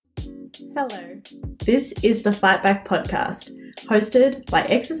Hello. This is the Fight Back podcast, hosted by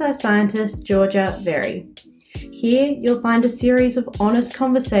exercise scientist Georgia Very. Here you'll find a series of honest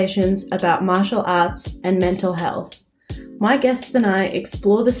conversations about martial arts and mental health. My guests and I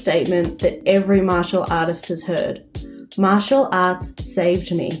explore the statement that every martial artist has heard. Martial arts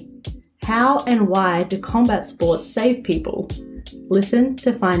saved me. How and why do combat sports save people? Listen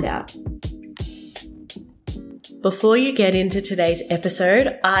to find out. Before you get into today's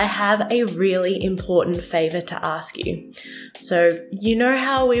episode, I have a really important favor to ask you. So, you know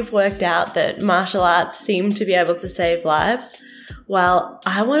how we've worked out that martial arts seem to be able to save lives? Well,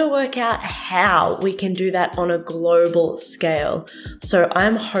 I want to work out how we can do that on a global scale. So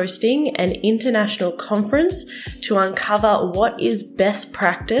I'm hosting an international conference to uncover what is best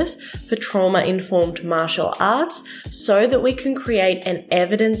practice for trauma-informed martial arts so that we can create an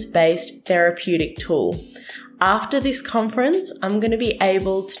evidence-based therapeutic tool. After this conference, I'm going to be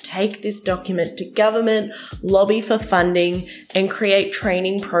able to take this document to government, lobby for funding, and create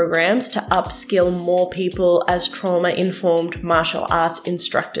training programs to upskill more people as trauma-informed martial arts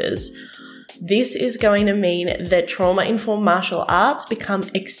instructors. This is going to mean that trauma-informed martial arts become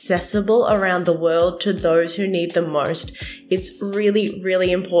accessible around the world to those who need them most. It's really,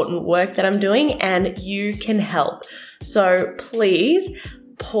 really important work that I'm doing, and you can help. So please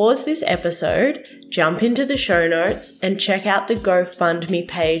pause this episode, jump into the show notes, and check out the GoFundMe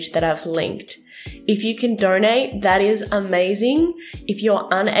page that I've linked. If you can donate, that is amazing. If you're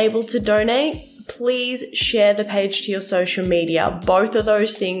unable to donate, please share the page to your social media. Both of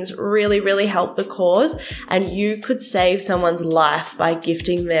those things really, really help the cause, and you could save someone's life by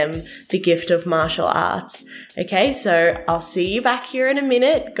gifting them the gift of martial arts. Okay, so I'll see you back here in a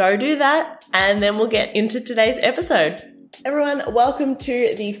minute. Go do that, and then we'll get into today's episode. Everyone, welcome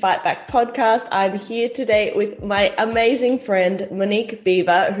to the Fight Back podcast. I'm here today with my amazing friend, Monique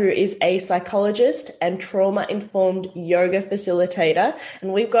Beaver, who is a psychologist and trauma-informed yoga facilitator.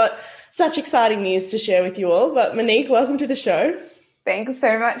 And we've got such exciting news to share with you all. But Monique, welcome to the show. Thanks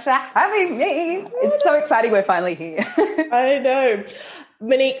so much for having me. It's so exciting we're finally here. I know.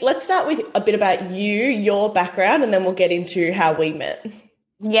 Monique, let's start with a bit about you, your background, and then we'll get into how we met.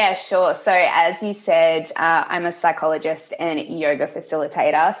 Yeah, sure. So as you said, I'm a psychologist and yoga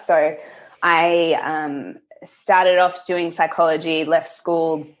facilitator. So I started off doing psychology, left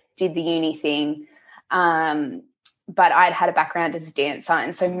school, did the uni thing, but I'd had a background as a dancer,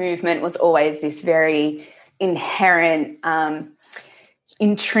 and so movement was always this very inherent,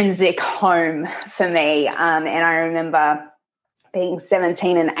 intrinsic home for me. And I remember being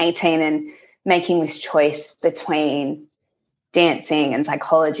 17 and 18 and making this choice between dancing and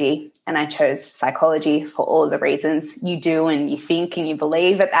psychology, and I chose psychology for all of the reasons you do and you think and you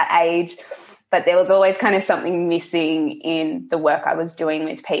believe at that age. But there was always kind of something missing in the work I was doing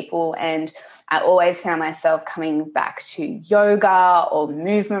with people, and I always found myself coming back to yoga or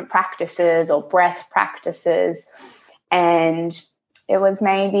movement practices or breath practices. And it was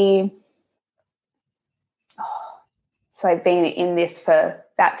maybe so I've been in this for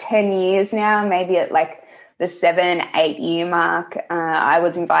about 10 years now, maybe at like the 7-8 year mark. I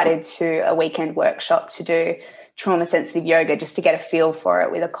was invited to a weekend workshop to do trauma sensitive yoga just to get a feel for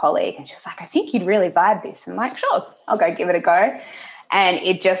it with a colleague. And she was like, I think you'd really vibe this. I'm like, sure, I'll go give it a go. And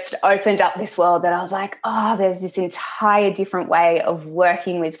it just opened up this world that I was like, oh, there's this entire different way of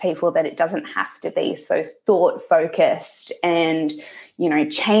working with people, that it doesn't have to be so thought focused and, you know,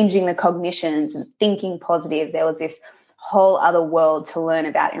 changing the cognitions and thinking positive. There was this whole other world to learn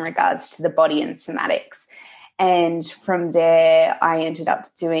about in regards to the body and somatics. And from there, I ended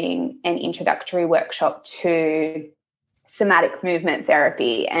up doing an introductory workshop to somatic movement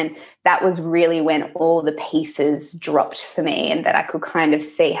therapy. And that was really when all the pieces dropped for me, and that I could kind of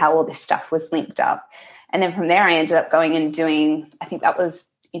see how all this stuff was linked up. And then from there, I ended up going and doing, I think that was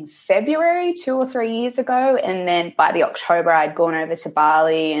in February 2 or 3 years ago. And then by the October, I'd gone over to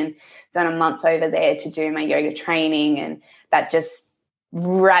Bali and done a month over there to do my yoga training. And that just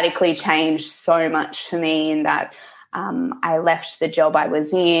radically changed so much for me, in that I left the job I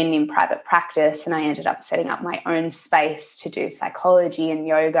was in private practice, and I ended up setting up my own space to do psychology and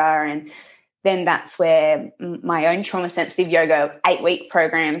yoga. And then that's where my own trauma-sensitive yoga 8-week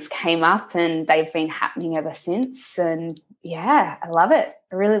programs came up, and they've been happening ever since. And yeah, I love it.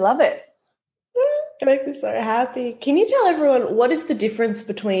 I really love it. It makes me so happy. Can you tell everyone what is the difference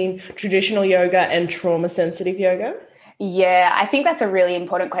between traditional yoga and trauma-sensitive yoga? Yeah, I think that's a really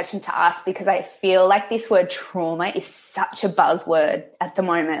important question to ask, because I feel like this word trauma is such a buzzword at the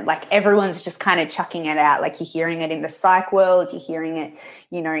moment. Like everyone's just kind of chucking it out. Like you're hearing it in the psych world, you're hearing it,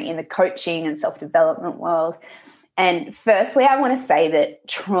 you know, in the coaching and self-development world. And firstly, I want to say that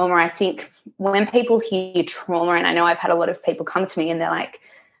trauma, I think when people hear trauma, and I know I've had a lot of people come to me and they're like,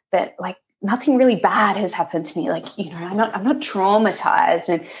 but like nothing really bad has happened to me. Like, you know, I'm not traumatized.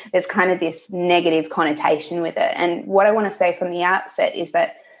 And there's kind of this negative connotation with it. And what I want to say from the outset is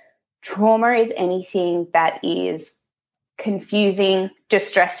that trauma is anything that is confusing,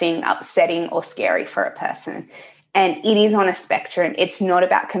 distressing, upsetting, or scary for a person. And it is on a spectrum. It's not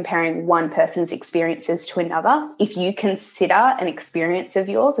about comparing one person's experiences to another. If you consider an experience of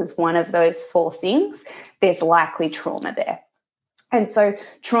yours as one of those 4 things, there's likely trauma there. And so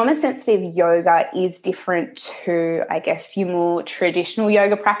trauma-sensitive yoga is different to, I guess, your more traditional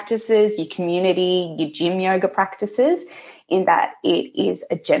yoga practices, your community, your gym yoga practices, in that it is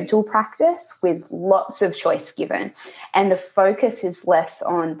a gentle practice with lots of choice given. And the focus is less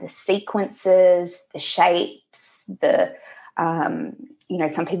on the sequences, the shapes,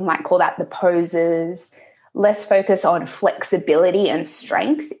 some people might call that the poses, less focus on flexibility and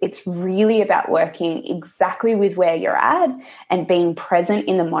strength. It's really about working exactly with where you're at and being present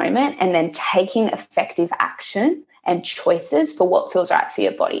in the moment, and then taking effective action and choices for what feels right for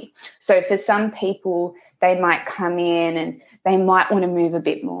your body. So for some people, they might come in and they might want to move a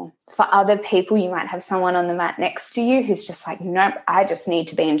bit more. For other people, you might have someone on the mat next to you who's just like, nope, I just need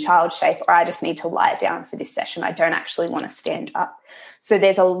to be in child shape, or I just need to lie down for this session. I don't actually want to stand up. So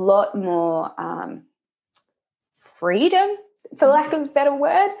there's a lot more freedom, for lack of a better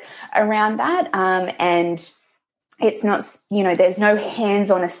word, around that. And it's not, there's no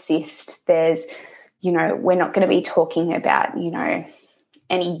hands-on assist. There's, we're not going to be talking about,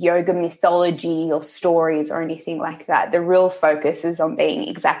 any yoga mythology or stories or anything like that. The real focus is on being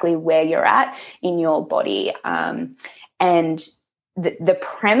exactly where you're at in your body. And the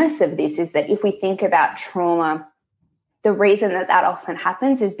premise of this is that if we think about trauma, the reason that often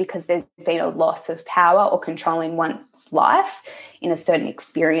happens is because there's been a loss of power or control in one's life in a certain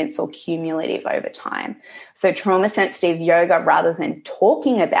experience or cumulative over time. So trauma-sensitive yoga, rather than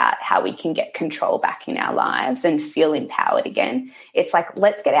talking about how we can get control back in our lives and feel empowered again, it's like,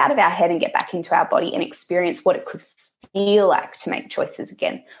 let's get out of our head and get back into our body and experience what it could feel like to make choices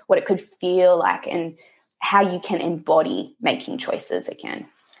again, what it could feel like, and how you can embody making choices again.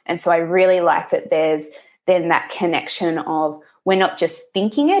 And so I really like that there's then that connection of, we're not just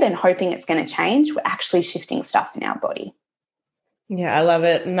thinking it and hoping it's going to change, we're actually shifting stuff in our body. Yeah, I love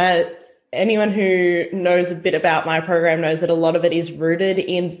it. And anyone who knows a bit about my program knows that a lot of it is rooted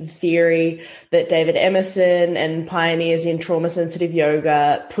in the theory that David Emerson and pioneers in trauma-sensitive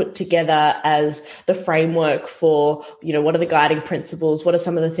yoga put together as the framework for, what are the guiding principles? What are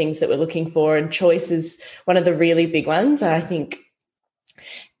some of the things that we're looking for? And choice is one of the really big ones. And I think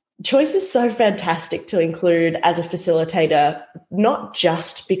choice is so fantastic to include as a facilitator, not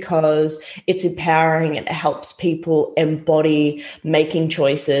just because it's empowering and it helps people embody making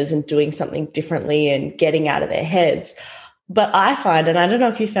choices and doing something differently and getting out of their heads. But I find, and I don't know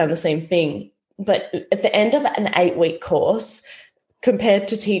if you found the same thing, but at the end of an 8-week course, compared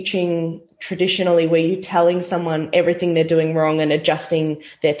to teaching traditionally where you're telling someone everything they're doing wrong and adjusting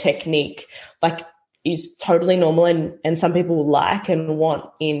their technique, is totally normal and some people will like and want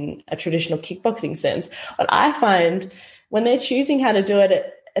in a traditional kickboxing sense. But I find when they're choosing how to do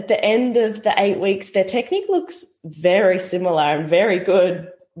it at the end of the 8 weeks, their technique looks very similar and very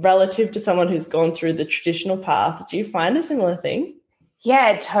good relative to someone who's gone through the traditional path. Do you find a similar thing?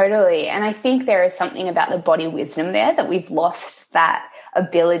 Yeah, totally. And I think there is something about the body wisdom there, that we've lost that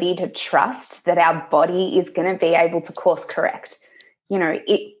ability to trust that our body is going to be able to course correct.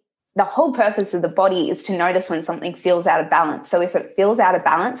 The whole purpose of the body is to notice when something feels out of balance. So if it feels out of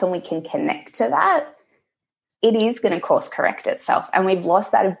balance and we can connect to that, it is going to course correct itself. And we've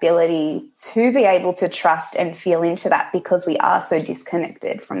lost that ability to be able to trust and feel into that because we are so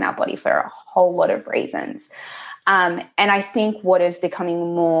disconnected from our body for a whole lot of reasons. And I think what is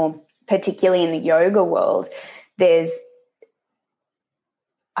becoming more, particularly in the yoga world,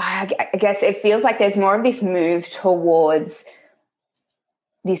 I guess it feels like there's more of this move towards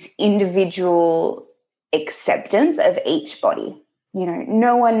this individual acceptance of each body.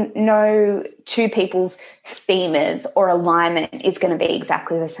 No two people's femurs or alignment is going to be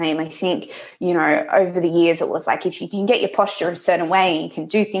exactly the same. I think, over the years it was like, if you can get your posture a certain way and you can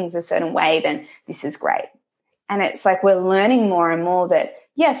do things a certain way, then this is great. And it's like we're learning more and more that,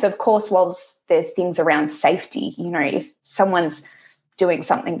 yes, of course, whilst there's things around safety, if someone's doing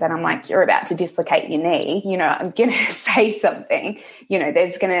something that I'm like, you're about to dislocate your knee, I'm going to say something,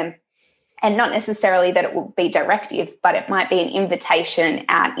 there's going to, and not necessarily that it will be directive, but it might be an invitation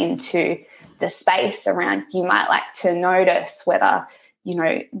out into the space around, you might like to notice whether,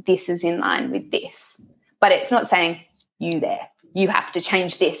 this is in line with this. but it's not saying you have to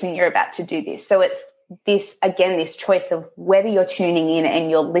change this and you're about to do this. So it's this choice of whether you're tuning in and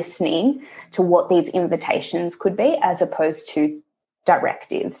you're listening to what these invitations could be as opposed to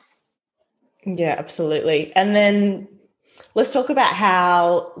directives. Yeah, absolutely. And then let's talk about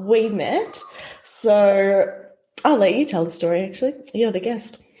how we met. So I'll let you tell the story, actually. You're the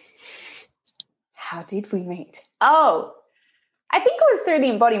guest. How did we meet? Oh, I think it was through the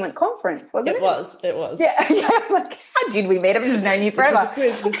embodiment conference, wasn't it? It was. Yeah. I'm like, how did we meet? I've just known you forever.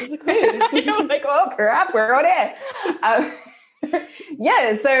 This is a quiz. I'm like, oh, crap, we're on air.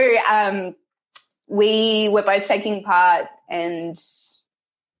 So we were both taking part, and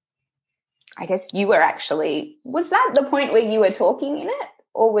I guess you were actually, was that the point where you were talking in it,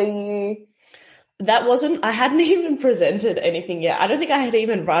 or were you? I hadn't even presented anything yet. I don't think I had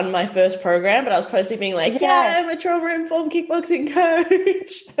even run my first program, but I was posting being like, I'm a trauma-informed kickboxing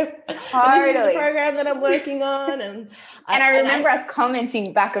coach. And this is the program that I'm working on. And I remember us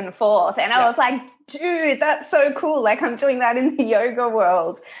commenting back and forth, and I was like, dude, that's so cool. Like, I'm doing that in the yoga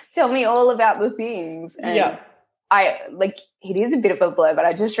world. Tell me all about the things. And it is a bit of a blur, but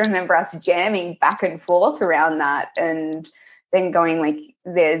I just remember us jamming back and forth around that, and then going like,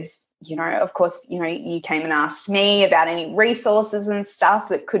 there's, of course, you came and asked me about any resources and stuff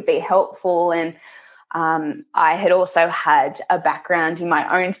that could be helpful. And I had also had a background in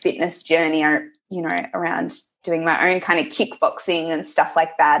my own fitness journey, around doing my own kind of kickboxing and stuff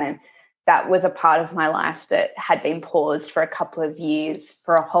like that. And that was a part of my life that had been paused for a couple of years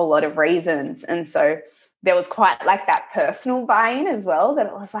for a whole lot of reasons. And so there was quite like that personal buy-in as well, that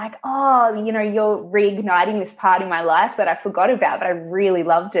it was like, oh, you're reigniting this part in my life that I forgot about, but I really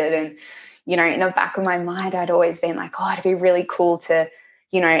loved it. And, in the back of my mind, I'd always been like, oh, it'd be really cool to,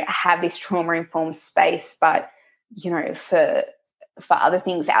 have this trauma-informed space, but, for other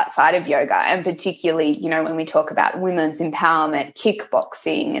things outside of yoga, and particularly, when we talk about women's empowerment,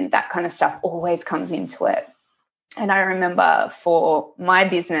 kickboxing and that kind of stuff always comes into it. And I remember for my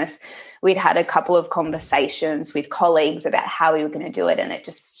business, we'd had a couple of conversations with colleagues about how we were going to do it, and it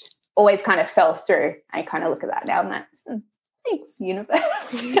just always kind of fell through. I kind of look at that now and like, thanks, universe.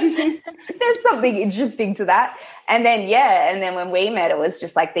 There's something interesting to that. And then, when we met, it was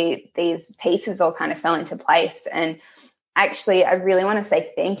just like these pieces all kind of fell into place. And actually, I really want to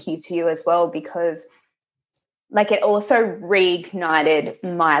say thank you to you as well, because like it also reignited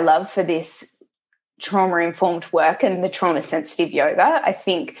my love for this trauma-informed work and the trauma-sensitive yoga. I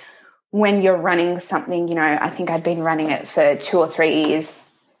think when you're running something, I think I'd been running it for 2 or 3 years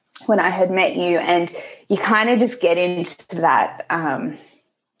when I had met you, and you kind of just get into that,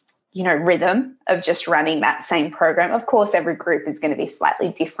 rhythm of just running that same program. Of course, every group is going to be slightly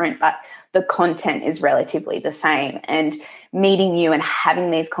different, but the content is relatively the same. And meeting you and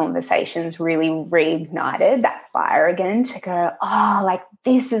having these conversations really reignited that fire again to go, oh, like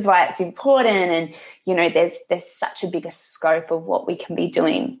this is why it's important. And, there's such a bigger scope of what we can be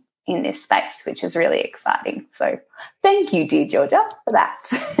doing in this space, which is really exciting. So thank you, dear Georgia, for that.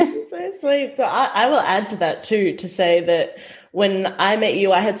 So sweet. So I will add to that too, to say that when I met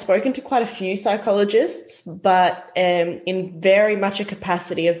you, I had spoken to quite a few psychologists, but in very much a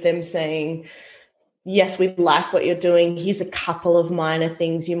capacity of them saying, yes, we like what you're doing. Here's a couple of minor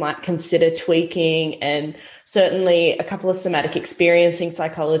things you might consider tweaking. And certainly a couple of somatic experiencing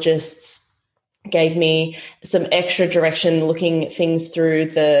psychologists gave me some extra direction looking at things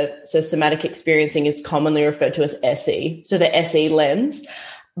through so somatic experiencing is commonly referred to as SE, so the SE lens.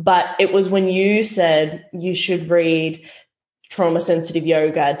 But it was when you said you should read Trauma-Sensitive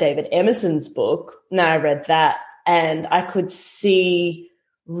Yoga, David Emerson's book. Now I read that and I could see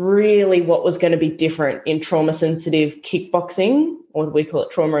really what was going to be different in trauma-sensitive kickboxing, or we call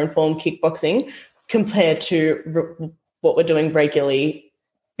it trauma-informed kickboxing, compared to what we're doing regularly,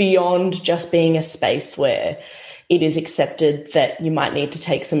 beyond just being a space where it is accepted that you might need to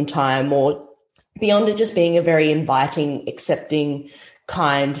take some time, or beyond it just being a very inviting, accepting,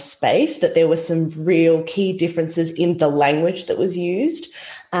 kind space, that there were some real key differences in the language that was used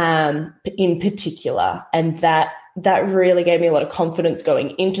in particular. And that really gave me a lot of confidence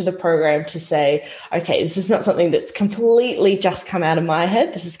going into the program to say, okay, this is not something that's completely just come out of my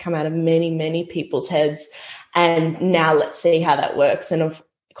head. This has come out of many, many people's heads. And now let's see how that works. And of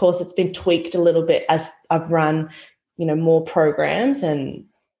course, it's been tweaked a little bit as I've run, more programs, and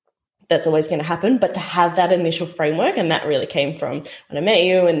that's always going to happen. But to have that initial framework, and that really came from when I met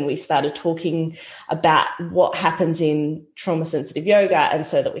you and we started talking about what happens in trauma-sensitive yoga, and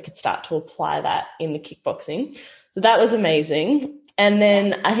so that we could start to apply that in the kickboxing. So that was amazing. And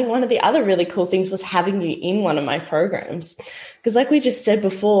then I think one of the other really cool things was having you in one of my programs, because like we just said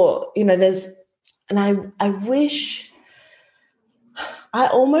before, there's I wish, I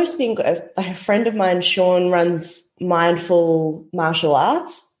almost think a friend of mine, Sean, runs Mindful Martial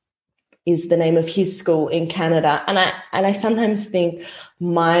Arts, is the name of his school in Canada. And I sometimes think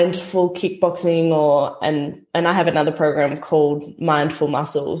mindful kickboxing and I have another program called Mindful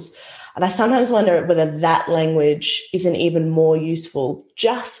Muscles. And I sometimes wonder whether that language isn't even more useful,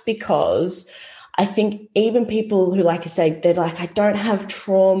 just because I think even people who, like I say, they're like, I don't have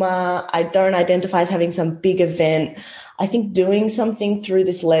trauma, I don't identify as having some big event. I think doing something through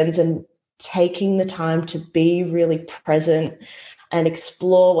this lens and taking the time to be really present and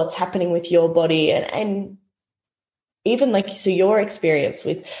explore what's happening with your body, and even like, so your experience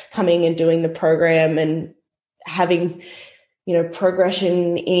with coming and doing the program and having,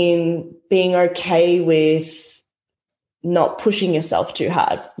 progression in being okay with not pushing yourself too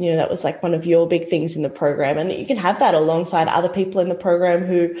hard. That was like one of your big things in the program, and that you can have that alongside other people in the program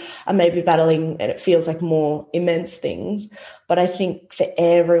who are maybe battling, and it feels like more immense things. But I think for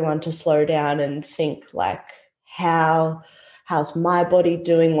everyone to slow down and think like, how's my body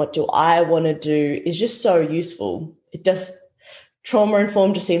doing? What do I want to do? Is just so useful. It just,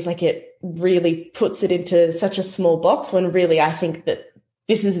 trauma-informed just seems like it really puts it into such a small box, when really I think that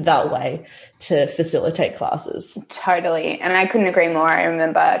this is the way to facilitate classes. Totally. And I couldn't agree more. I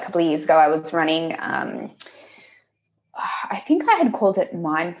remember a couple of years ago I was running, I think I had called it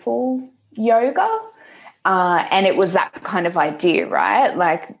mindful yoga. And it was that kind of idea, right?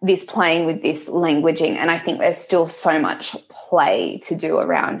 Like this playing with this languaging. And I think there's still so much play to do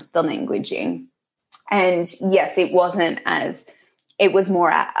around the languaging. And yes, it was more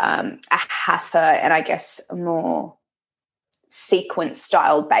a hatha and I guess a more sequence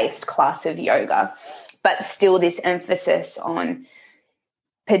style based class of yoga, but still this emphasis on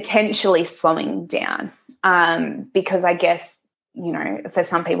potentially slowing down. Because I guess, for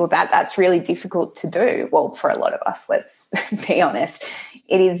some people that's really difficult to do. Well, for a lot of us, let's be honest,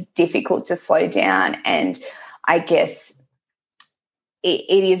 it is difficult to slow down. And I guess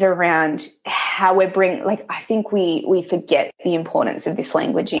it is around how we're I think we forget the importance of this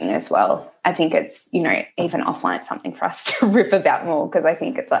languaging as well. I think it's, even offline, it's something for us to riff about more, because I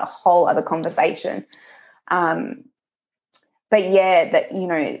think it's a whole other conversation. But yeah,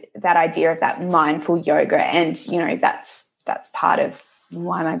 that idea of that mindful yoga, and, that's part of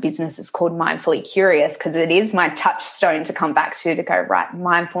why my business is called Mindfully Curious, because it is my touchstone to come back to go, right,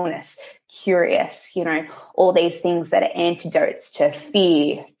 mindfulness, curious, all these things that are antidotes to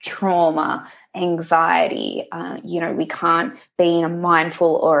fear, trauma, anxiety. We can't be in a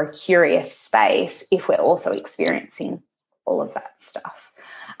mindful or a curious space if we're also experiencing all of that stuff.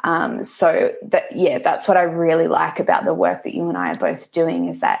 So that's what I really like about the work that you and I are both doing,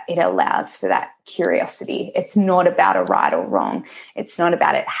 is that it allows for that curiosity. It's not about a right or wrong. It's not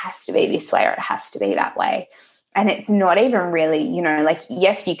about it has to be this way or it has to be that way. And it's not even really,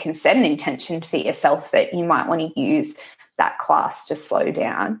 yes, you can set an intention for yourself that you might want to use that class to slow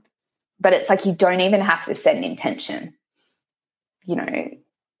down, but it's like you don't even have to set an intention,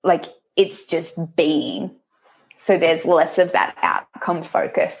 it's just being. So there's less of that outcome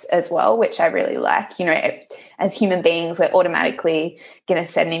focus as well, which I really like. As human beings, we're automatically going to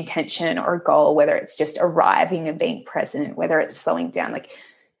set an intention or a goal, whether it's just arriving and being present, whether it's slowing down,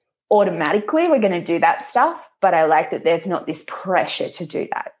 automatically we're going to do that stuff. But I like that there's not this pressure to do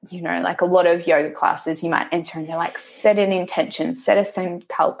that. A lot of yoga classes you might enter and they're like, set an intention, set a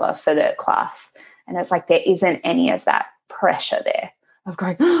sankalpa for the class. And it's like, there isn't any of that pressure there of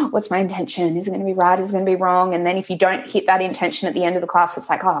going, oh, what's my intention? Is it going to be right? Is it going to be wrong? And then if you don't hit that intention at the end of the class, it's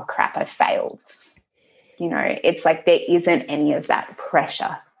like, oh crap, I failed. It's like there isn't any of that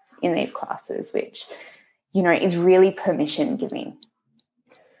pressure in these classes, which, is really permission giving.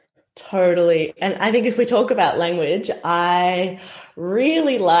 Totally. And I think if we talk about language, I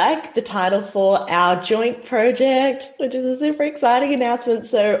really like the title for our joint project, which is a super exciting announcement.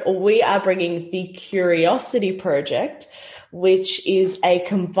 So we are bringing the Curiosity Project, which is a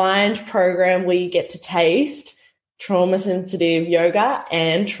combined program where you get to taste trauma-sensitive yoga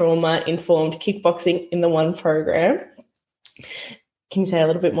and trauma-informed kickboxing in the one program. Can you say a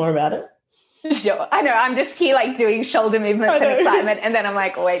little bit more about it? Sure. I know. I'm just here doing shoulder movements and excitement, and then I'm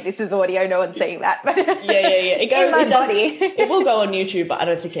like, oh, wait, this is audio. No one's seeing that. But yeah. Body. It will go on YouTube, but I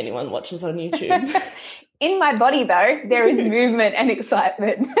don't think anyone watches on YouTube. In my body, though, there is movement and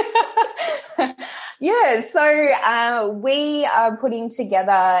excitement. Yeah, so we are putting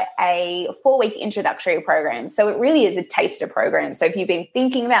together a 4-week introductory program. So it really is a taster program. So if you've been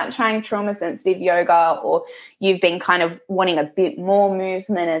thinking about trying trauma-sensitive yoga, or you've been kind of wanting a bit more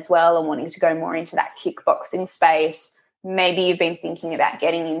movement as well and wanting to go more into that kickboxing space, maybe you've been thinking about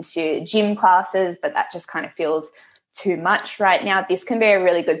getting into gym classes, but that just kind of feels too much right now, this can be a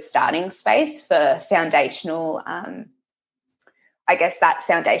really good starting space for foundational, that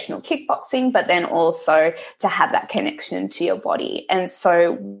foundational kickboxing, but then also to have that connection to your body. And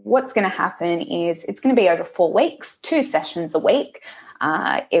so what's going to happen is it's going to be over 4 weeks, 2 sessions a week.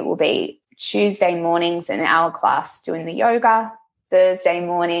 It will be Tuesday mornings in our class doing the yoga, Thursday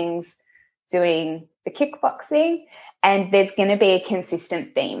mornings doing the kickboxing, and there's going to be a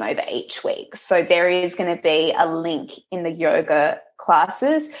consistent theme over each week. So there is going to be a link in the yoga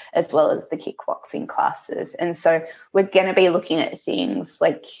classes as well as the kickboxing classes. And so we're going to be looking at things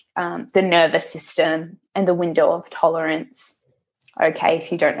like the nervous system and the window of tolerance. Okay,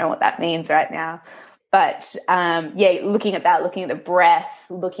 if you don't know what that means right now. But looking at that, looking at the breath,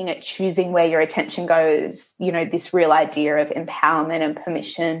 looking at choosing where your attention goes, this real idea of empowerment and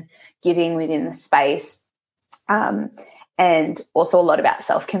permission giving within the space. And also a lot about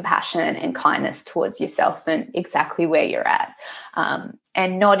self-compassion and kindness towards yourself and exactly where you're at.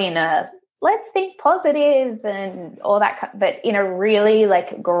 And not in a let's think positive and all that, but in a really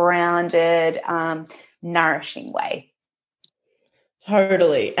grounded, nourishing way.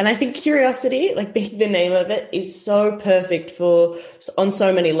 Totally. And I think curiosity, being the name of it, is so perfect on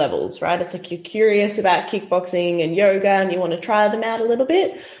so many levels, right? It's like you're curious about kickboxing and yoga and you want to try them out a little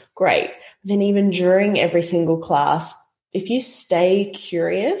bit. Great. Then even during every single class, if you stay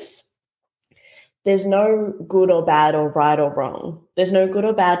curious, there's no good or bad or right or wrong. There's no good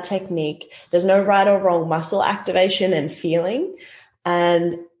or bad technique. There's no right or wrong muscle activation and feeling.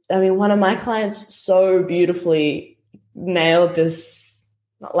 And I mean, one of my clients so beautifully nailed this,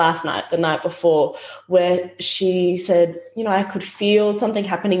 not last night, the night before, where she said, I could feel something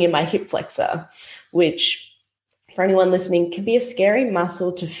happening in my hip flexor, which for anyone listening can be a scary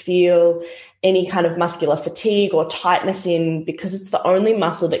muscle to feel any kind of muscular fatigue or tightness in, because it's the only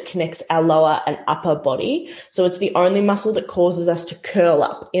muscle that connects our lower and upper body. So it's the only muscle that causes us to curl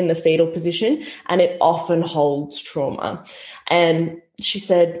up in the fetal position, and it often holds trauma. And she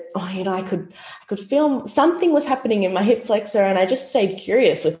said, I could feel something was happening in my hip flexor, and I just stayed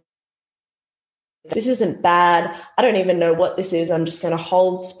curious with, this isn't bad. I don't even know what this is. I'm just going to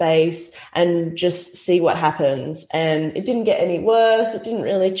hold space and just see what happens. And it didn't get any worse. It didn't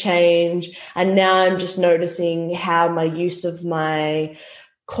really change. And now I'm just noticing how my use of my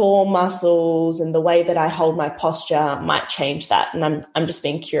core muscles and the way that I hold my posture might change that. And I'm just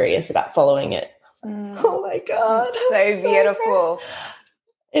being curious about following it. Oh my God. So beautiful.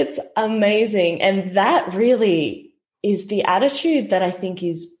 It's amazing. And that really is the attitude that I think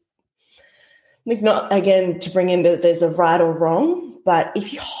is, not again to bring in that there's a right or wrong, but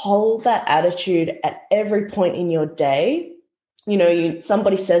if you hold that attitude at every point in your day,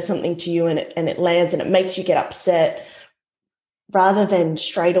 somebody says something to you and it lands and it makes you get upset, rather than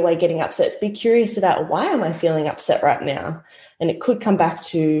straight away getting upset, be curious about, why am I feeling upset right now? And it could come back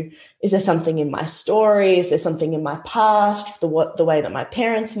to, is there something in my story? Is there something in my past, the way that my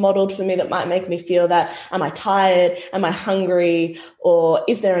parents modeled for me that might make me feel that? Am I tired? Am I hungry? Or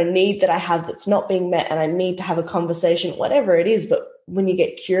is there a need that I have that's not being met and I need to have a conversation? Whatever it is. But when you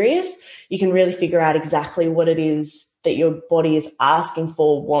get curious, you can really figure out exactly what it is that your body is asking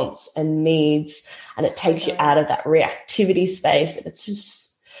for, wants and needs, and it takes you out of that reactivity space. And it's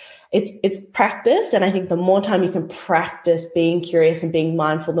just, it's practice. And I think the more time you can practice being curious and being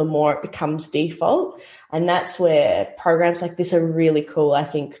mindful, the more it becomes default. And that's where programs like this are really cool, I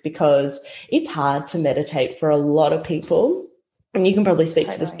think, because it's hard to meditate for a lot of people. And you can probably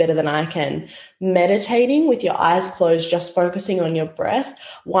speak to this better than I can. Meditating with your eyes closed, just focusing on your breath.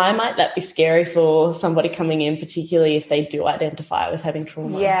 Why might that be scary for somebody coming in, particularly if they do identify with having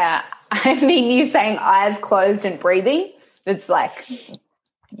trauma? Yeah. I mean, you saying eyes closed and breathing, it's like,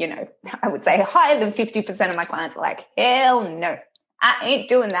 I would say higher than 50% of my clients are like, hell no, I ain't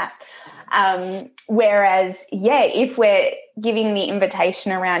doing that. Whereas, if we're giving the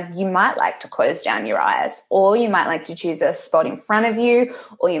invitation around, you might like to close down your eyes, or you might like to choose a spot in front of you,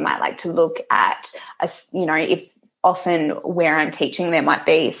 or you might like to look at, if often where I'm teaching, there might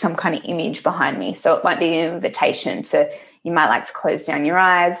be some kind of image behind me. So it might be an invitation to, you might like to close down your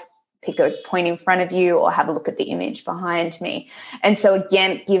eyes, pick a point in front of you, or have a look at the image behind me. And so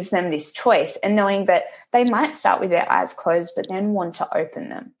again, it gives them this choice, and knowing that they might start with their eyes closed, but then want to open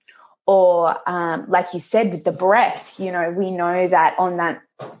them. Or like you said, with the breath, we know that on that,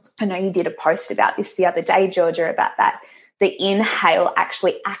 I know you did a post about this the other day, Georgia, about that, the inhale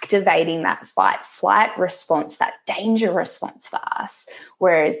actually activating that fight-flight response, that danger response for us,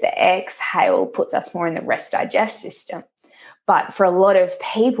 whereas the exhale puts us more in the rest-digest system. But for a lot of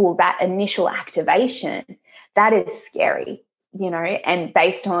people, that initial activation, that is scary, and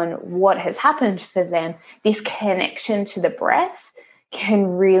based on what has happened for them, this connection to the breath can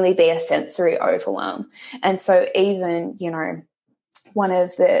really be a sensory overwhelm. And so even, one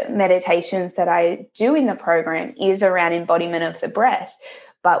of the meditations that I do in the program is around embodiment of the breath.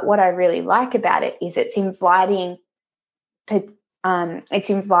 But what I really like about it is it's inviting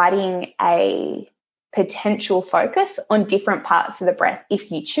a potential focus on different parts of the breath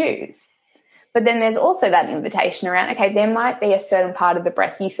if you choose. But then there's also that invitation around, okay, there might be a certain part of the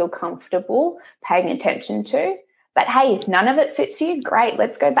breath you feel comfortable paying attention to. But hey, if none of it sits for you, great.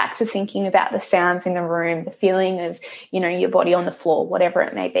 Let's go back to thinking about the sounds in the room, the feeling of, your body on the floor, whatever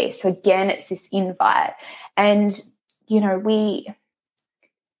it may be. So again, it's this invite. And,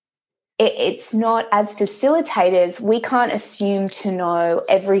 it's not, as facilitators, we can't assume to know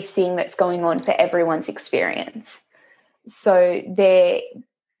everything that's going on for everyone's experience. So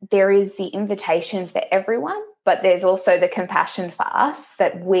there is the invitation for everyone, but there's also the compassion for us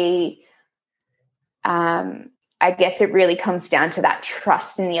that we, I guess it really comes down to that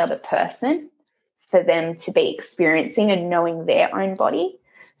trust in the other person for them to be experiencing and knowing their own body.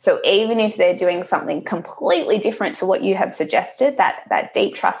 So even if they're doing something completely different to what you have suggested, that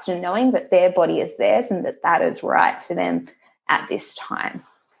deep trust in knowing that their body is theirs and that is right for them at this time.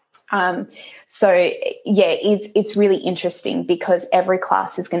 It's really interesting because every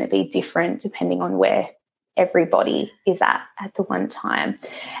class is going to be different depending on where everybody is at the one time.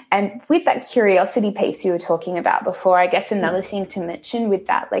 And with that curiosity piece you were talking about before, I guess another thing to mention with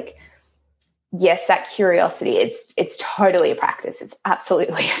that, yes, that curiosity, it's totally a practice. It's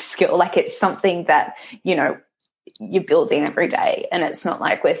absolutely a skill. It's something that, you're building every day. And it's not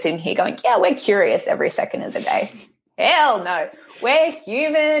like we're sitting here going, yeah, we're curious every second of the day. Hell no, we're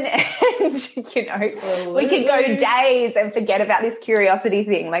human and, we could go days and forget about this curiosity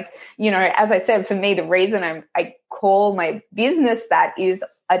thing. As I said, for me, the reason I call my business that is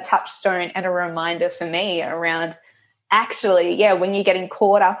a touchstone and a reminder for me around actually, when you're getting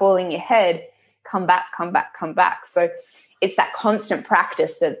caught up all in your head, come back. So it's that constant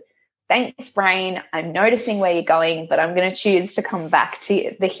practice of, thanks, brain, I'm noticing where you're going, but I'm going to choose to come back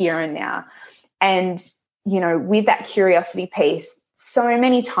to the here and now. And with that curiosity piece, so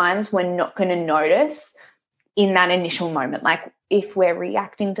many times we're not going to notice in that initial moment. If we're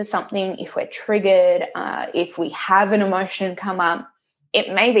reacting to something, if we're triggered, if we have an emotion come up,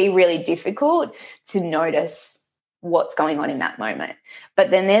 it may be really difficult to notice what's going on in that moment. But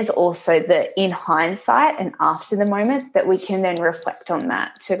then there's also the in hindsight and after the moment that we can then reflect on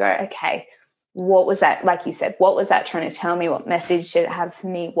that to go, okay, what was that? Like you said, what was that trying to tell me? What message did it have for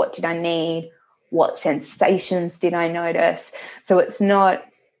me? What did I need? What sensations did I notice? So it's not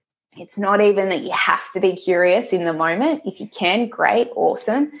even that you have to be curious in the moment. If you can, great,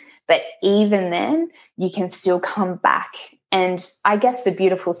 awesome. But even then, you can still come back. And I guess the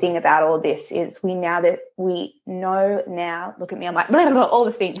beautiful thing about all this is we know now, look at me, I'm like, blah, blah, blah, all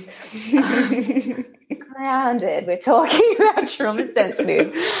the things. Grounded. We're talking about trauma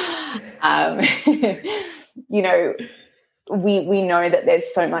sensitive. We know that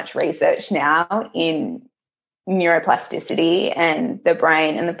there's so much research now in neuroplasticity and the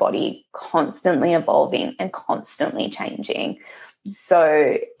brain and the body constantly evolving and constantly changing.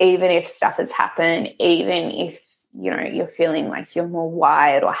 So even if stuff has happened, even if you're feeling like you're more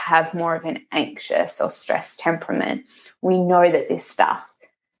wired or have more of an anxious or stressed temperament, we know that this stuff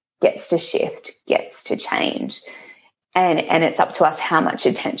gets to shift, gets to change. And it's up to us how much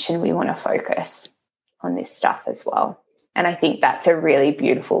attention we want to focus on this stuff as well. And I think that's a really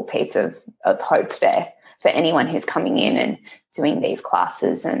beautiful piece of hope there for anyone who's coming in and doing these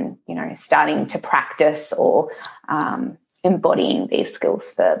classes and, starting to practice or embodying these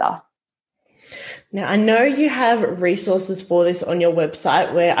skills further. Now, I know you have resources for this on your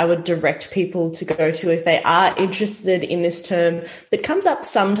website where I would direct people to go to if they are interested in this term that comes up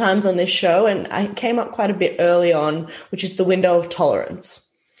sometimes on this show, and I came up quite a bit early on, which is the window of tolerance.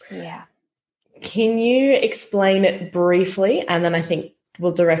 Yeah. Can you explain it briefly? And then I think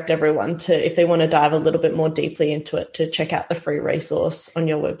we'll direct everyone to, if they want to dive a little bit more deeply into it, to check out the free resource on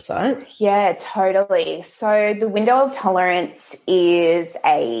your website. Yeah, totally. So the window of tolerance is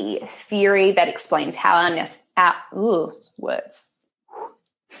a theory that explains how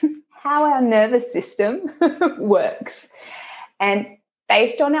how our nervous system works. And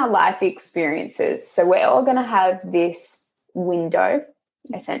based on our life experiences, so we're all going to have this window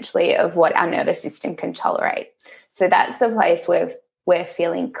essentially of what our nervous system can tolerate. So that's the place where we're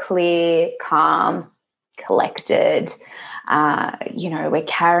feeling clear, calm, collected. We're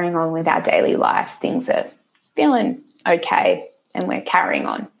carrying on with our daily life. Things are feeling okay and we're carrying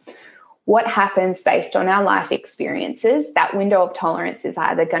on. what happens based on our life experiences, that window of tolerance is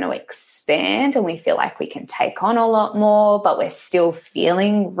either going to expand and we feel like we can take on a lot more, but we're still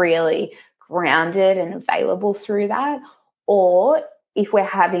feeling really grounded and available through that. Or if we're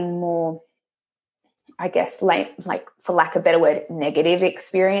having more, I guess, like for lack of a better word, negative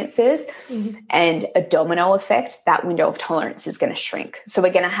experiences and a domino effect, that window of tolerance is going to shrink. So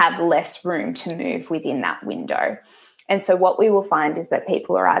we're going to have less room to move within that window. And so what we will find is that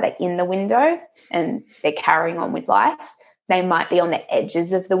people are either in the window and they're carrying on with life. They might be on the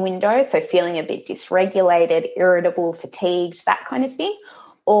edges of the window, so feeling a bit dysregulated, irritable, fatigued, that kind of thing.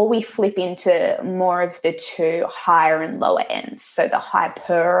 Or we flip into more of the two higher and lower ends. So the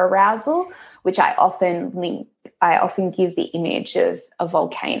hyperarousal, which I often give the image of a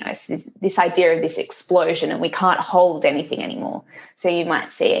volcano. So this idea of this explosion and we can't hold anything anymore. So you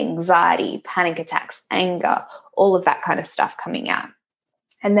might see anxiety, panic attacks, anger, all of that kind of stuff coming out.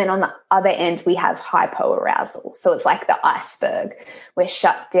 And then on the other end, we have hypoarousal. So it's like the iceberg. We're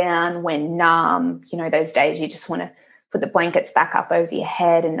shut down, we're numb. You know, those days you just want to put the blankets back up over your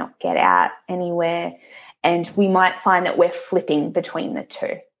head and not get out anywhere. And we might find that we're flipping between the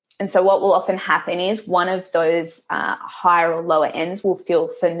two. And so what will often happen is one of those higher or lower ends will feel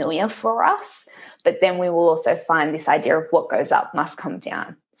familiar for us, but then we will also find this idea of what goes up must come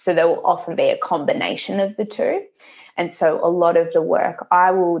down. So there will often be a combination of the two. And so a lot of the work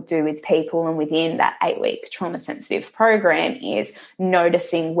I will do with people and within that 8-week trauma-sensitive program is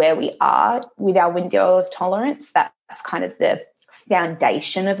noticing where we are with our window of tolerance. That's kind of the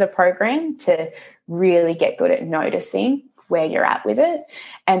foundation of the program, to really get good at noticing where you're at with it,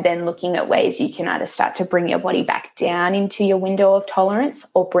 and then looking at ways you can either start to bring your body back down into your window of tolerance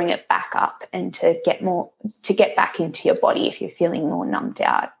or bring it back up and to get back into your body if you're feeling more numbed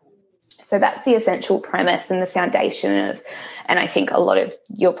out. So that's the essential premise and the foundation of, and I think a lot of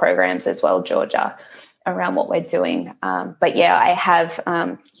your programs as well, Georgia, around what we're doing. But yeah, I have,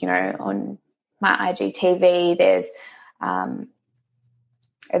 on my IGTV, there's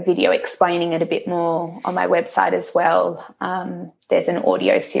a video explaining it a bit more on my website as well. There's an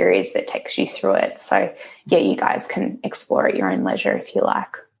audio series that takes you through it. So yeah, you guys can explore at your own leisure if you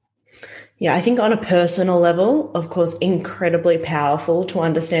like. Yeah, I think on a personal level, of course, incredibly powerful to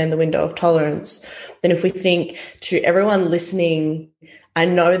understand the window of tolerance. Then if we think to everyone listening, I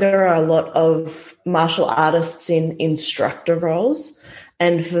know there are a lot of martial artists in instructor roles.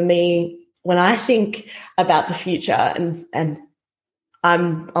 And for me, when I think about the future, and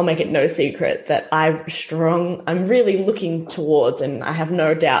I'll make it no secret that I'm really looking towards, and I have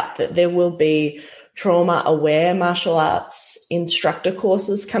no doubt that there will be trauma-aware martial arts instructor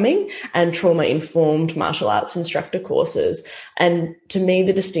courses coming and trauma-informed martial arts instructor courses. And to me,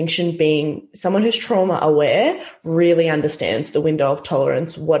 the distinction being someone who's trauma-aware really understands the window of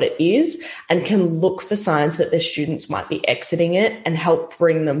tolerance, what it is, and can look for signs that their students might be exiting it and help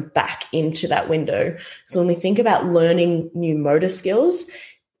bring them back into that window. So when we think about learning new motor skills,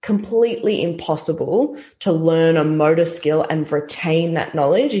 completely impossible to learn a motor skill and retain that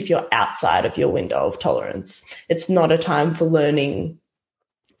knowledge if you're outside of your window of tolerance. It's not a time for learning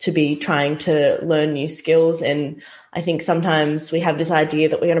to be trying to learn new skills. And I think sometimes we have this idea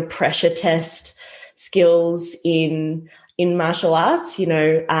that we're going to pressure test skills in martial arts.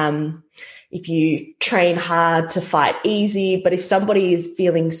 If you train hard to fight easy, but if somebody is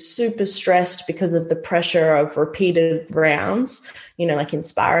feeling super stressed because of the pressure of repeated rounds, like in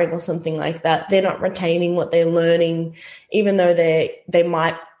sparring or something like that, they're not retaining what they're learning, even though it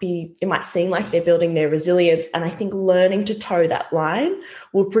might seem like they're building their resilience. And I think learning to toe that line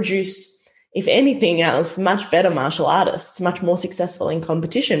will produce, if anything else, much better martial artists, much more successful in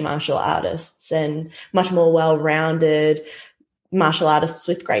competition martial artists, and much more well-rounded martial artists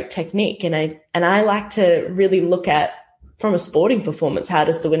with great technique. And I like to really look at, from a sporting performance, how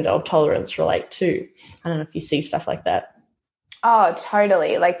does the window of tolerance relate to? I don't know if you see stuff like that. Oh,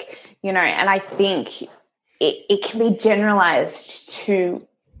 totally. And I think it can be generalized to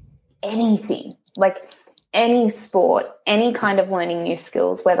anything, like any sport, any kind of learning new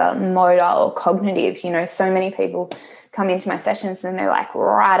skills, whether motor or cognitive. So many people come into my sessions and they're like,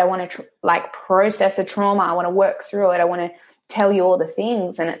 right, I want to process a trauma. I want to work through it. I want to tell you all the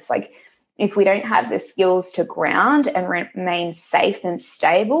things. And it's like, if we don't have the skills to ground and remain safe and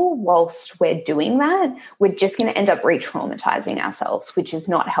stable whilst we're doing that, we're just going to end up re-traumatizing ourselves, which is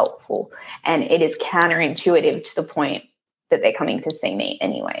not helpful. And it is counterintuitive to the point that they're coming to see me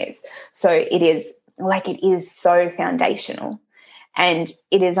anyways. So it is so foundational. And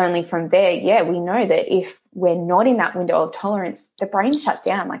it is only from there, we know that if we're not in that window of tolerance, the brain shut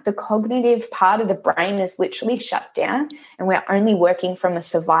down. Like the cognitive part of the brain is literally shut down, and we're only working from a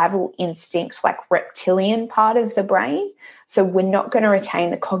survival instinct, like reptilian part of the brain. So we're not going to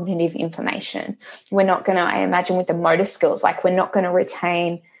retain the cognitive information. We're not going to, I imagine with the motor skills, like we're not going to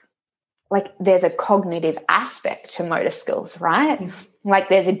retain, like there's a cognitive aspect to motor skills, right? Mm-hmm. Like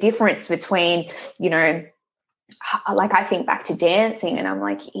there's a difference between, you know, like I think back to dancing and I'm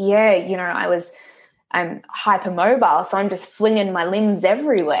like, yeah, you know, I'm hypermobile, so I'm just flinging my limbs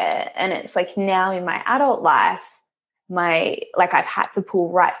everywhere. And it's like now in my adult life, I've had to pull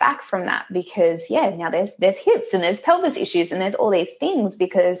right back from that because now there's hips and there's pelvis issues and there's all these things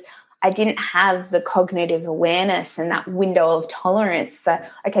because I didn't have the cognitive awareness and that window of tolerance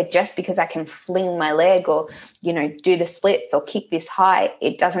that, okay, just because I can fling my leg or, you know, do the splits or kick this high,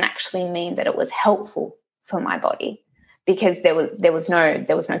 it doesn't actually mean that it was helpful for my body because there was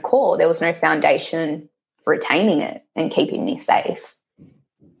no core, there was no foundation retaining it and keeping me safe.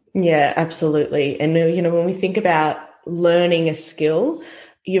 Yeah, absolutely. And, you know, when we think about learning a skill,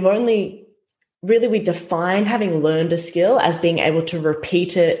 we define having learned a skill as being able to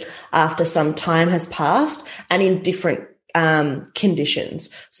repeat it after some time has passed and in different conditions.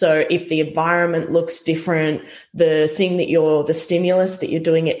 So if the environment looks different, the stimulus that you're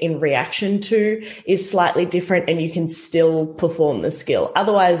doing it in reaction to is slightly different and you can still perform the skill.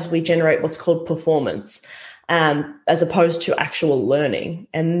 Otherwise, we generate what's called performance. As opposed to actual learning.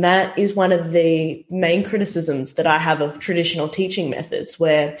 And that is one of the main criticisms that I have of traditional teaching methods,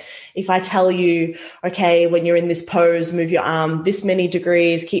 where if I tell you, okay, when you're in this pose, move your arm this many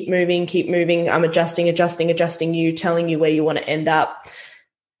degrees, keep moving, I'm adjusting you, telling you where you want to end up,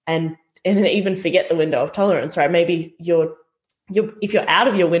 and then even forget the window of tolerance, right? Maybe if you're out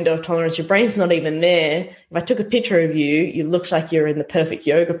of your window of tolerance, your brain's not even there. If I took a picture of you, you look like you're in the perfect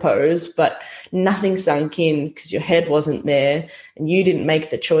yoga pose, but nothing sunk in because your head wasn't there and you didn't make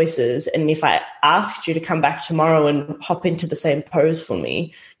the choices. And if I asked you to come back tomorrow and hop into the same pose for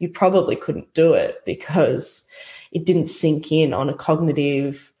me, you probably couldn't do it because it didn't sink in on a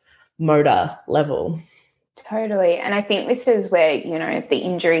cognitive motor level. Totally. And I think this is where, you know, the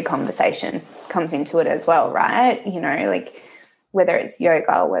injury conversation comes into it as well, right? You know, like, whether it's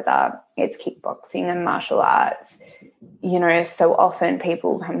yoga, whether it's kickboxing and martial arts, you know, so often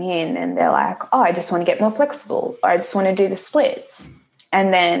people come in and they're like, oh, I just want to get more flexible, or I just want to do the splits.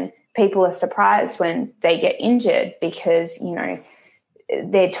 And then people are surprised when they get injured because, you know,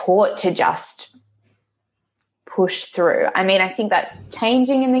 they're taught to just push through. I mean, I think that's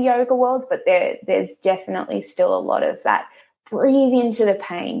changing in the yoga world, but there's definitely still a lot of that. Breathe into the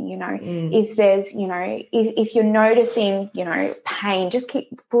pain, you know, if there's, you know, if you're noticing, you know, pain, just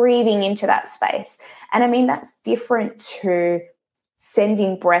keep breathing into that space. And I mean, that's different to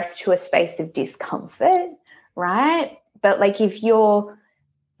sending breath to a space of discomfort, right? But like if you're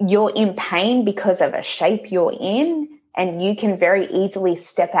in pain because of a shape you're in and you can very easily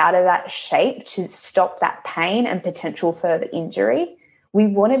step out of that shape to stop that pain and potential further injury, we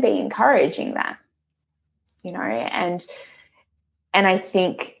want to be encouraging that, you know, and I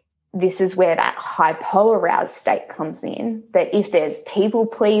think this is where that hypo-aroused state comes in, that if there's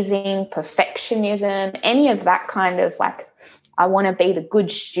people-pleasing, perfectionism, any of that kind of like, I want to be the good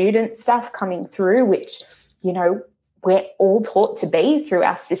student stuff coming through, which, you know, we're all taught to be through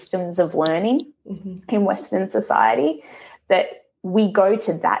our systems of learning in Western society, that we go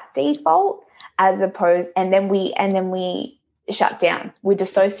to that default as opposed, and then we shut down, we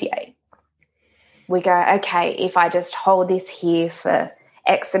dissociate. We go, okay, if I just hold this here for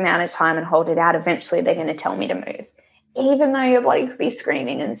X amount of time and hold it out, eventually they're going to tell me to move. Even though your body could be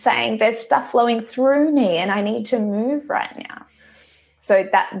screaming and saying there's stuff flowing through me and I need to move right now. So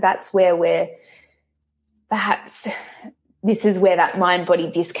that's where we're perhaps, this is where that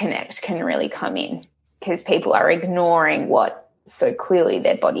mind-body disconnect can really come in, because people are ignoring what so clearly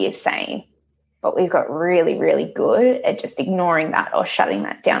their body is saying. But we've got really, really good at just ignoring that or shutting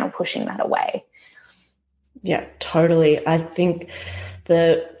that down or pushing that away. Yeah, totally. I think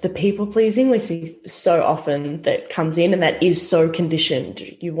the people pleasing we see so often that comes in, and that is so conditioned.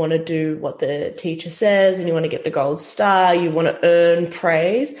 You want to do what the teacher says and you want to get the gold star. You want to earn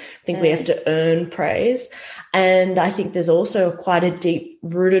praise. I think we have to earn praise. And I think there's also quite a deep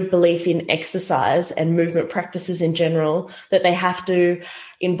rooted belief in exercise and movement practices in general, that they have to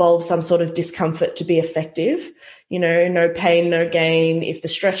involve some sort of discomfort to be effective. You know, no pain, no gain. If the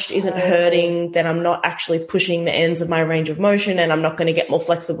stretch isn't hurting, then I'm not actually pushing the ends of my range of motion and I'm not going to get more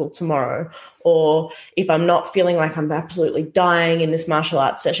flexible tomorrow. Or if I'm not feeling like I'm absolutely dying in this martial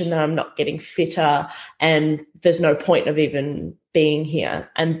arts session, then I'm not getting fitter and there's no point of even being here.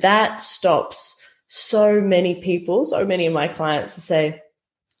 And that stops so many people, so many of my clients to say,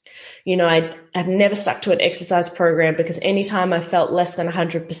 you know, I've never stuck to an exercise program because anytime I felt less than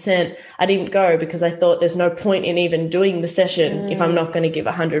 100%, I didn't go because I thought there's no point in even doing the session if I'm not going to give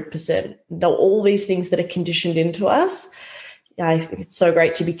 100%. Though all these things that are conditioned into us, I think it's so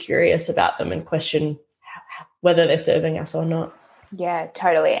great to be curious about them and question whether they're serving us or not. Yeah,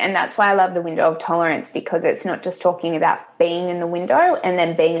 totally. And that's why I love the window of tolerance, because it's not just talking about being in the window and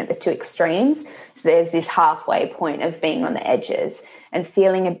then being at the two extremes. So there's this halfway point of being on the edges and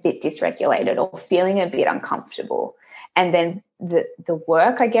feeling a bit dysregulated or feeling a bit uncomfortable. And then the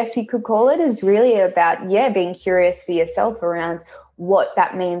work, I guess you could call it, is really about, being curious for yourself around what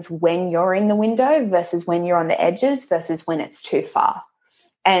that means when you're in the window versus when you're on the edges versus when it's too far.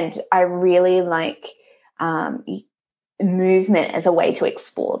 And I really like movement as a way to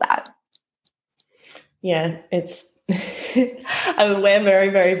explore that. Yeah, it's I mean, we're very,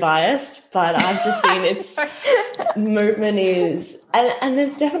 very biased, but I've just seen it's movement is, and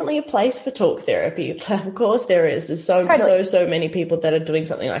there's definitely a place for talk therapy. Of course there is. There's so many people that are doing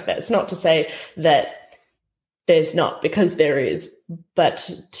something like that. It's not to say that there's not, because there is, but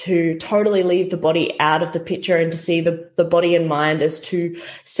to totally leave the body out of the picture and to see the body and mind as two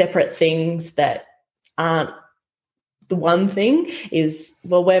separate things that aren't the one thing is,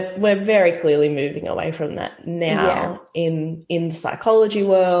 well, we're very clearly moving away from that now in the psychology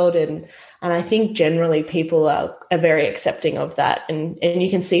world, and I think generally people are very accepting of that, and you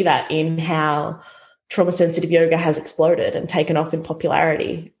can see that in how trauma sensitive yoga has exploded and taken off in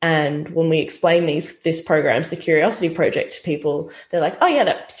popularity. And when we explain these programs, the Curiosity Project, to people, they're like, oh yeah,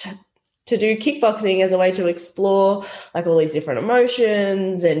 that to do kickboxing as a way to explore like all these different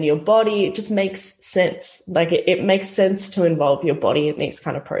emotions and your body, it just makes sense. Like it makes sense to involve your body in these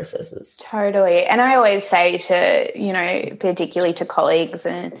kind of processes. Totally. And I always say to, particularly to colleagues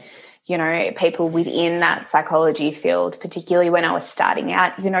and, people within that psychology field, particularly when I was starting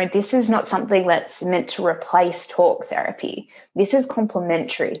out, this is not something that's meant to replace talk therapy. This is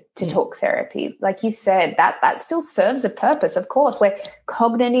complementary to talk therapy. Like you said, that still serves a purpose. Of course, we're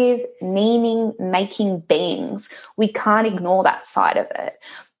cognitive, meaning-making beings. We can't ignore that side of it.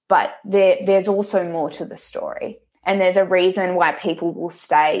 But there's also more to the story. And there's a reason why people will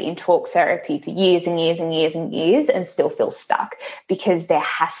stay in talk therapy for years and years and years and years and still feel stuck, because there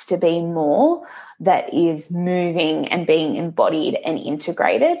has to be more that is moving and being embodied and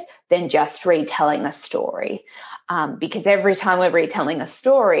integrated than just retelling a story. Because every time we're retelling a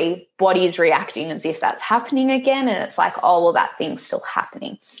story, body's reacting as if that's happening again. And it's like, oh, well, that thing's still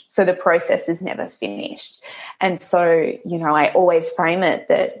happening. So the process is never finished. And so, I always frame it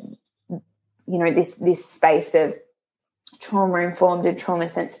that, this space of trauma-informed and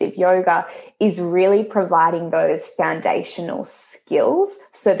trauma-sensitive yoga is really providing those foundational skills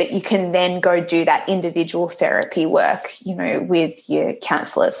so that you can then go do that individual therapy work, with your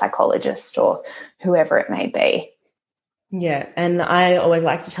counselor, psychologist, or whoever it may be. Yeah. And I always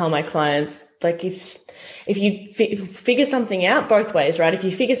like to tell my clients, like if you figure something out both ways, right? If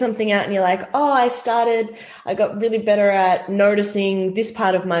you figure something out and you're like, oh, I got really better at noticing this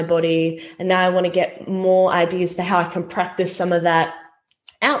part of my body, and now I want to get more ideas for how I can practice some of that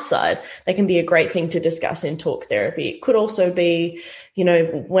outside, that can be a great thing to discuss in talk therapy. It could also be,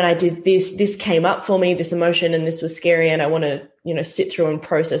 when I did this came up for me, this emotion, and this was scary, and I want to, sit through and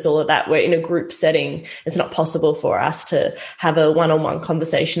process all of that. We're in a group setting. It's not possible for us to have a one-on-one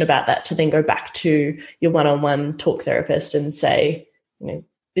conversation about that, to then go back to your one-on-one talk therapist and say,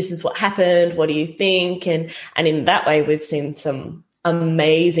 this is what happened. What do you think? And in that way, we've seen some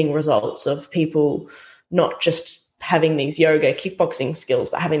amazing results of people not just having these yoga, kickboxing skills,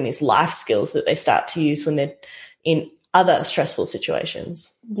 but having these life skills that they start to use when they're in other stressful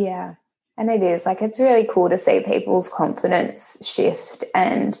situations. Yeah. And it is like, it's really cool to see people's confidence shift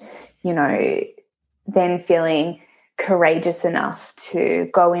and, then feeling courageous enough to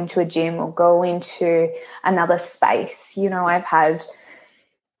go into a gym or go into another space. I've had,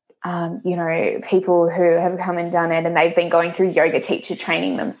 people who have come and done it, and they've been going through yoga teacher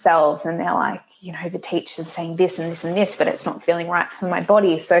training themselves, and they're like, the teacher's saying this and this and this, but it's not feeling right for my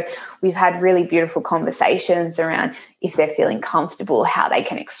body. So we've had really beautiful conversations around, if they're feeling comfortable, how they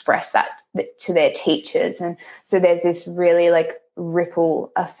can express that to their teachers. And so there's this really like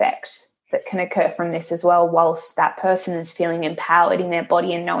ripple effect that can occur from this as well, whilst that person is feeling empowered in their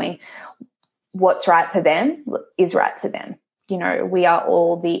body and knowing what's right for them is right for them. We are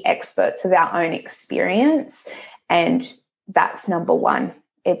all the experts of our own experience, and that's number one.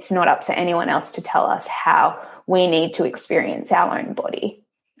 It's not up to anyone else to tell us how we need to experience our own body.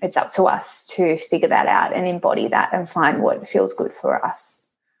 it's up to us to figure that out and embody that and find what feels good for us.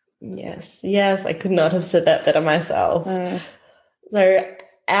 Yes, I could not have said that better myself. So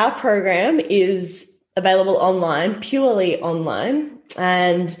our program is available online, purely online.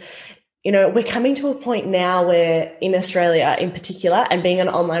 And, we're coming to a point now where in Australia in particular, and being an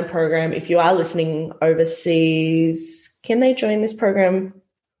online program, if you are listening overseas, can they join this program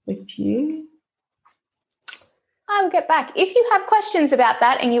with you? I will get back. If you have questions about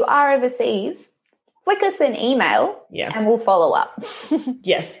that and you are overseas, flick us an email and we'll follow up.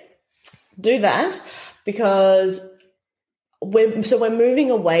 Yes, do that, because we're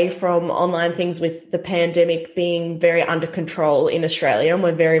moving away from online things with the pandemic being very under control in Australia, and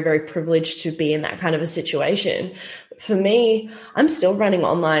we're very, very privileged to be in that kind of a situation. For me, I'm still running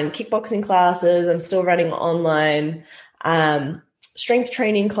online kickboxing classes. I'm still running online strength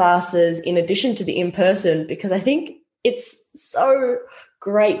training classes in addition to the in-person, because I think it's so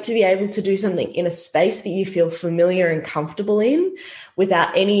great to be able to do something in a space that you feel familiar and comfortable in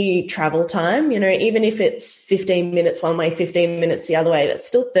without any travel time. Even if it's 15 minutes one way, 15 minutes the other way, that's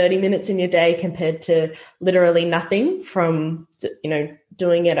still 30 minutes in your day compared to literally nothing from,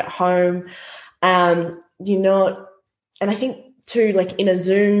 doing it at home. And I think too, like in a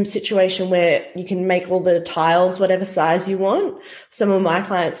Zoom situation where you can make all the tiles whatever size you want. Some of my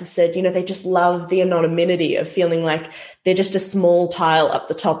clients have said, they just love the anonymity of feeling like they're just a small tile up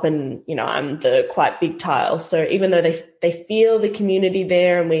the top and, I'm the quite big tile. So even though they feel the community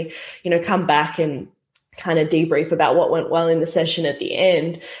there, and we, come back and kind of debrief about what went well in the session at the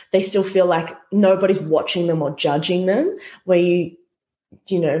end, they still feel like nobody's watching them or judging them, where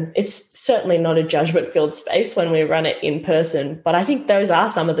it's certainly not a judgment-filled space when we run it in person. But I think those are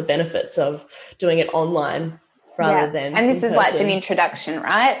some of the benefits of doing it online rather than and this is why it's an introduction,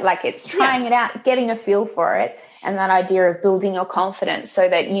 right? Like it's trying it out, getting a feel for it, and that idea of building your confidence so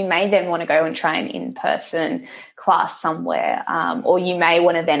that you may then want to go and try an in-person class somewhere, or you may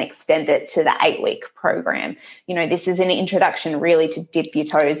want to then extend it to the 8-week program. This is an introduction really to dip your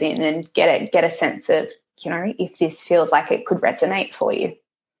toes in and get a sense of, if this feels like it could resonate for you.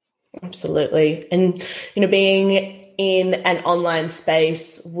 Absolutely. And, being in an online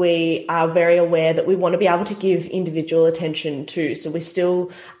space, we are very aware that we want to be able to give individual attention too. So we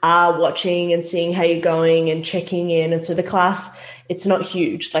still are watching and seeing how you're going and checking in. And so the class, it's not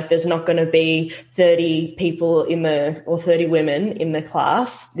huge. Like there's not going to be 30 people or 30 women in the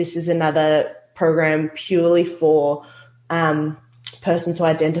class. This is another program purely for, person to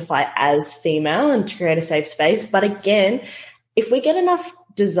identify as female and to create a safe space. But again, if we get enough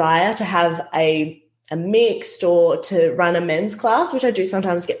desire to have a mixed or to run a men's class, which I do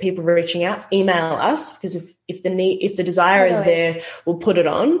sometimes get people reaching out, email us, because if the desire is there, we'll put it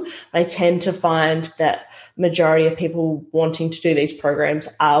on. I tend to find that majority of people wanting to do these programs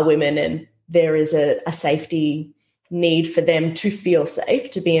are women, and there is a safety need for them to feel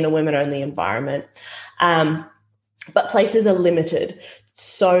safe to be in a women-only environment. But places are limited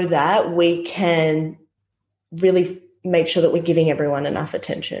so that we can really make sure that we're giving everyone enough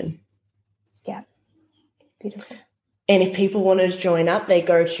attention. Yeah, beautiful. And if people want to join up, they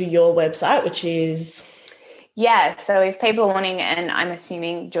go to your website, which is... Yeah, so if people are wanting, and I'm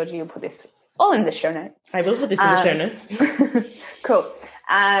assuming, Georgie, you'll put this all in the show notes. I will put this in the show notes. Cool.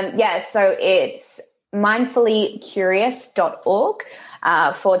 So it's mindfullycurious.org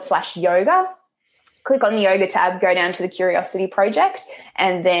 /yoga. Click on the yoga tab, go down to the Curiosity Project,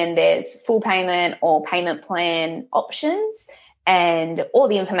 and then there's full payment or payment plan options, and all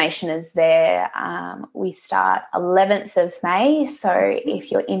the information is there. We start 11th of May, so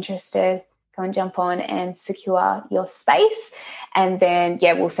if you're interested, go and jump on and secure your space, and then,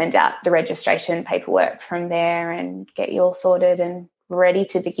 we'll send out the registration paperwork from there and get you all sorted and ready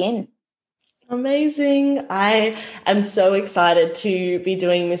to begin. Amazing. I am so excited to be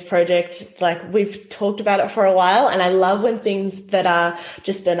doing this project. Like, we've talked about it for a while, and I love when things that are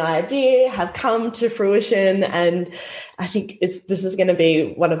just an idea have come to fruition. And I think this is going to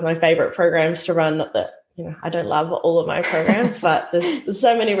be one of my favorite programs to run. Not that, I don't love all of my programs, but there's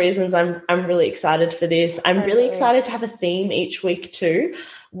so many reasons I'm really excited for this. I'm really excited to have a theme each week too.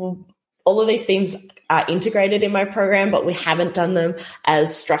 All of these themes are integrated in my program, but we haven't done them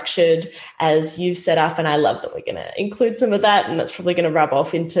as structured as you've set up. And I love that we're going to include some of that, and that's probably going to rub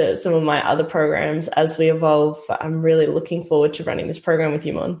off into some of my other programs as we evolve. But I'm really looking forward to running this program with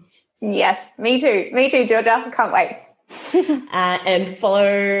you, Mon. Yes, me too, Georgia. Can't wait. And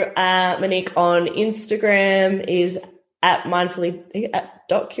follow Monique on Instagram is at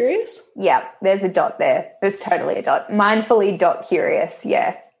 @mindfully.curious. Yeah, there's a dot there. There's totally a dot. Mindfully.curious.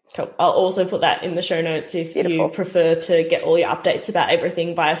 Yeah. Cool. I'll also put that in the show notes if Beautiful. you prefer to get all your updates about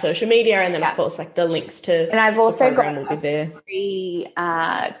everything via social media, and then of course like the links to. And I've also got will be there. Free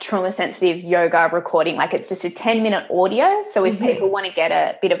trauma sensitive yoga recording. Like it's just a 10-minute audio. So if people want to get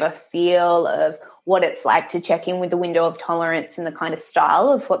a bit of a feel of what it's like to check in with the window of tolerance and the kind of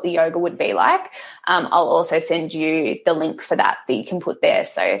style of what the yoga would be like, I'll also send you the link for that you can put there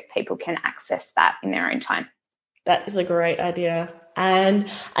so people can access that in their own time. That is a great idea. And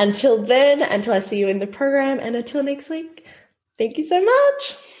until then, until I see you in the program and until next week, thank you so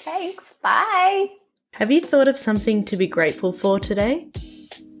much. Thanks. Bye. Have you thought of something to be grateful for today?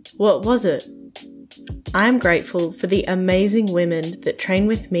 What was it? I'm grateful for the amazing women that train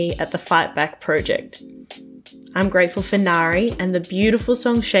with me at the Fight Back Project. I'm grateful for Nari and the beautiful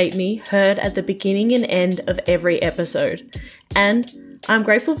song Shape Me heard at the beginning and end of every episode. And I'm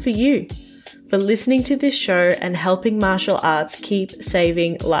grateful for you, for listening to this show and helping martial arts keep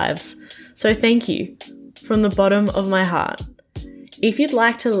saving lives. So thank you from the bottom of my heart. If you'd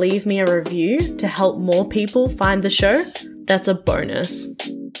like to leave me a review to help more people find the show, that's a bonus.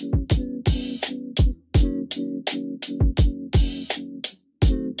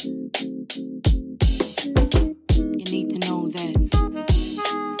 You need to know that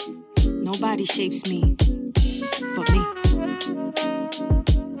nobody shapes me but me.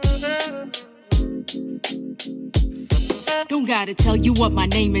 Don't gotta tell you what my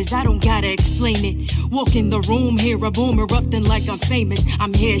name is, I don't gotta explain it. Walk in the room, hear a boom erupting like I'm famous.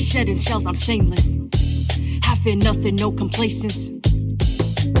 I'm here shedding shells, I'm shameless. I fear nothing, no complacence.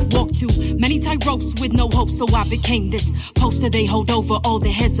 Walk too many tight ropes with no hope, so I became this poster they hold over all the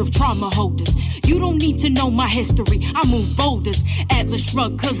heads of trauma holders. You don't need to know my history, I move boulders. Atlas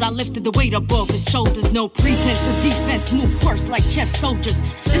shrug, cause I lifted the weight above his shoulders. No pretense of defense, move first like chess soldiers.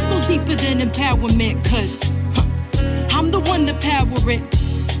 This goes deeper than empowerment, cause I'm the one that power it.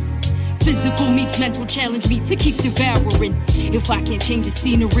 Physical meets mental, challenge me to keep devouring. If I can't change the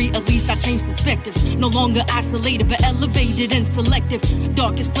scenery, at least I change perspectives. No longer isolated, but elevated and selective.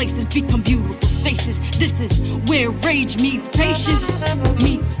 Darkest places become beautiful spaces. This is where rage meets patience,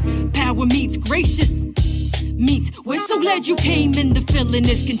 meets power meets gracious. Meets, we're so glad you came and the feeling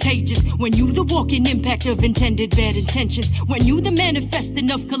is contagious. When you the walking impact of intended bad intentions. When you the manifesting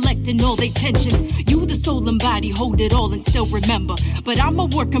of collecting all they tensions. You the soul and body hold it all and still remember. But I'm a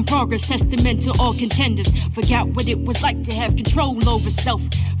work in progress, testament to all contenders. Forgot what it was like to have control over self.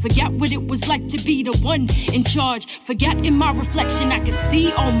 Forgot what it was like to be the one in charge. Forgot in my reflection I could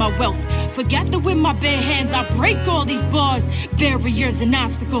see all my wealth. Forgot that with my bare hands I break all these bars, barriers and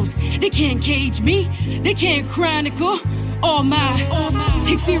obstacles. They can't cage me, they can't chronicle all my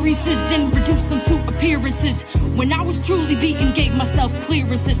experiences and reduce them to appearances. When I was truly beaten, gave myself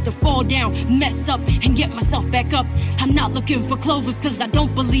clearances to fall down, mess up, and get myself back up. I'm not looking for clovers cause I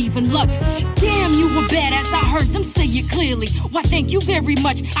don't believe in luck. Damn, you were badass, I heard them say it clearly. Why thank you very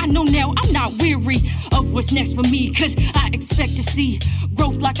much, I know now I'm not weary of what's next for me. Cause I expect to see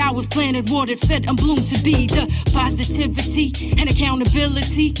growth like I was planted, watered, fed, and bloomed to be. The positivity and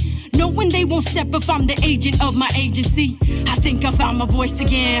accountability, knowing they won't step if I'm the agent of my agency. I think I found my voice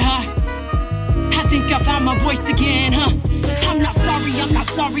again, huh? I think I found my voice again, huh? I'm not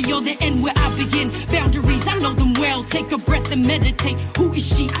sorry, you're the end where I begin. Boundaries, I know them well. Take a breath and meditate. Who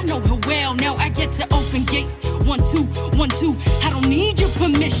is she? I know her well. Now I get to open gates. 1, 2, 1, 2. I don't need your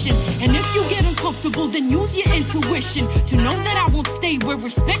permission. And if you get uncomfortable, then use your intuition to know that I won't stay where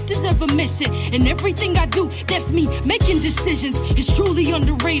respect is ever missing. And everything I do, that's me making decisions. It's truly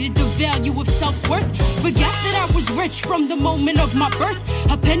underrated, the value of self-worth. Forgot that I was rich from the moment of my birth.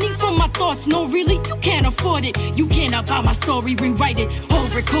 A penny from my thoughts, no really, you can't afford it. You cannot buy my story, rewrite it, or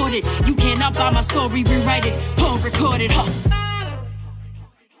record it. You cannot buy my story, rewrite it, or record it, huh?